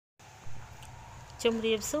ជំ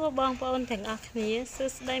រាបសួរបងប្អូនទាំងអស់គ្នាសួ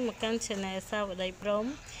ស្តីមកកាន់ Channel Savteiy Prum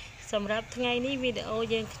សម្រាប់ថ្ងៃនេះវីដេអូ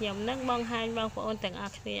យើងខ្ញុំនឹងបង្ហាញបងប្អូនទាំងអ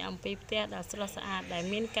ស់គ្នាអំពីផ្ទះដ៏ស្រស់ស្អាតដែល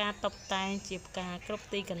មានការតុបតែងជាផ្កាគ្រប់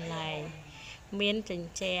ទីកន្លែងមានជញ្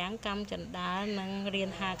ជាំងកាំចណ្ដាលនិងរាន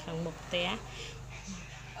ហាលខាងមុខផ្ទះ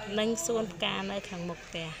និងសួនផ្កានៅខាងមុខ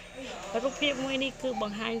ផ្ទះរូបភាពមួយនេះគឺប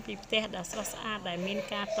ង្ហាញពីផ្ទះដ៏ស្រស់ស្អាតដែលមាន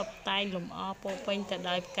ការតុបតែងលម្អពោរពេញទៅ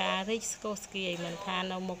ដោយផ្ការីកស្កូស្គាយមិនថា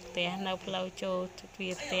នៅមុខផ្ទះនៅផ្លូវចូលទ្វា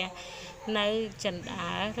រផ្ទះនៅចណ្ដា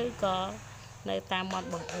លឬក៏នៅតាមមាត់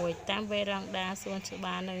បង្អួចតាមវេរ៉ង់ដាសួនច្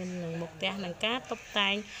បារនៅនឹងមុខផ្ទះនិងការតុបតែ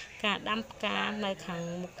ងការដាំផ្កានៅខាង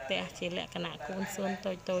មុខផ្ទះជាលក្ខណៈកូនសួន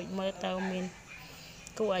តូចៗមើលទៅមាន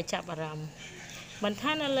គួរឲ្យចាប់អារម្មណ៍មិន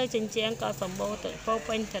ថានៅលើជញ្ជាំងក៏សម្បូរទៅពោ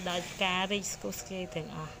ពេញទៅដោយផ្ការីកស្កូស្គាយទាំង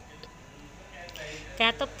អស់កា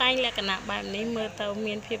រតុបតែងលក្ខណៈបែបនេះមើលទៅ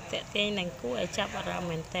មានភាពទាក់ទាញនិងគួរឲ្យចាប់អារម្មណ៍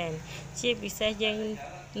មែនទែនជាពិសេសយើង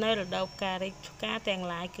នៅរដូវផ្ការីកផ្កាទាំង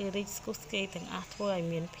ឡាយគឺរីកស្កូស្គាយទាំងអស់ធ្វើឲ្យ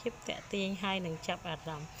មានភាពទាក់ទាញហើយនឹងចាប់អា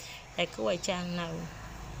រម្មណ៍ដែលគួរឲ្យចាំងនៅ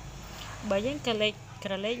បើយើងក្រ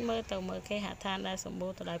ឡេកមើលទៅមើលគេហដ្ឋានដែលសម្បូ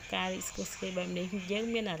រទៅដោយផ្ការីកស្កូស្គាយបែបនេះយើង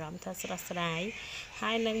មានអារម្មណ៍ថាស្រស់ស្រាយ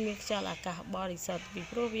ហើយនឹងមានខ្យល់អាកាសបរិសុទ្ធពី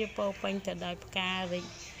ព្រោះវាពោរពេញទៅដោយផ្ការីក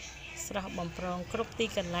ស្រស់បំព្រងគ្រប់ទី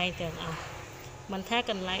កន្លែងទាំងអស់មិនថា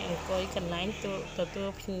កន្លែងអង្គុយកន្លែងទទួល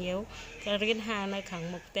ភ្ញៀវក៏រៀនហាលនៅខាង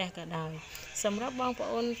មុខផ្ទះក៏ដោយសម្រាប់បងប្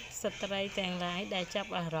អូនស្ត្រីទាំងឡាយដែលចាប់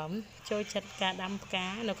អារម្មណ៍ចូលចិត្តការដាំផ្កា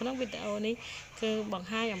នៅក្នុងវីដេអូនេះគឺបង្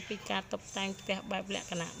ហាញអំពីការតុបតែងផ្ទះបែបលក្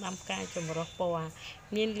ខណៈដាំផ្កាចម្រុះពណ៌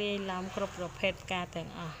មានលាយឡំគ្រប់ប្រភេទផ្កាទាំង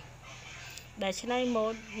អស់ដែលឆ្នៃម៉ូ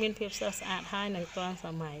ដមានភាពស្រស់ស្អាតហើយនឹងទាន់ស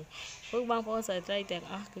ម័យពួកបងប្អូនស្ត្រីទាំង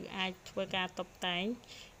អស់គឺអាចធ្វើការតុបតែង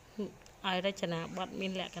ឲ្យរចនាបថមា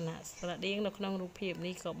នលក្ខណៈស្រដៀងនៅក្នុងរូបភាព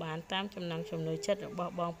នេះក៏បានតាមចំណង់ចំណូលចិត្តរប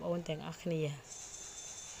ស់បងប្អូនទាំងអស់គ្នា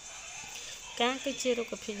ការគឺជារុ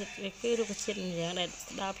ក្ខជាតិម្យ៉ាងដែល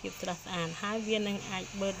ផ្ដល់ភាពស្រស់ស្អាតហើយវានឹងអាច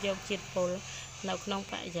បឺតយកជាតិពុលនៅក្នុង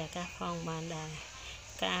បរិយាកាសផងបានដែរ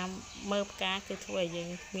ការមើលផ្កាគឺធ្វើឲ្យយើង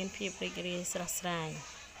មានភាពរីករាយស្រស់ស្រាយ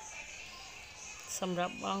សម្រា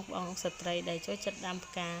ប់បងប្អូនស្ត្រីដែលចូលចិត្តដាំ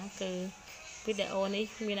ផ្កាគឺវីដេអូនេះ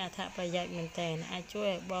មានអត្ថប្រយោជន៍មែនទែនអាចជួយ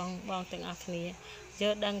ឲ្យបងទាំងអស់គ្នាយ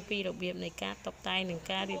ល់ដឹងពីរបៀបនៃការតុបតែងនិង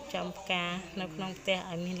ការរៀបចំផ្កានៅក្នុងផ្ទះ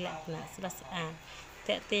ឲ្យមានលក្ខណៈស្រស់ស្អាត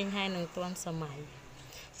ទាក់ទាញហើយនឹងទាន់សម័យ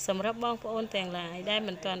សម្រាប់បងប្អូនទាំងឡាយដែល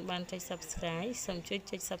មិនទាន់បានចុច Subscribe សូមជួយ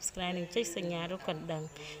ចុច Subscribe និងចុចសញ្ញារូបកណ្ដឹង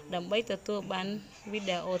ដើម្បីទទួលបានវី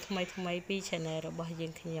ដេអូថ្មីៗពី Channel របស់យើ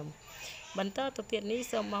ងខ្ញុំបន្តទៅទៀតនេះ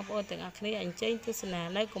សូមបងប្អូនទាំងអស់គ្នាអញ្ជើញទស្សនា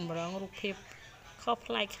នៅកម្រងរូបភាពខុស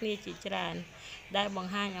ប្លែកគ្នាជាច្រើនដែលប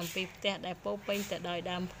ង្ហាញអំពីផ្ទះដែលពោរពេញទៅដោយ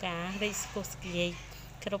ដើមផ្ការីកស្កូស្គាយ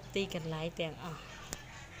គ្រប់ទីកន្លែងទាំងអស់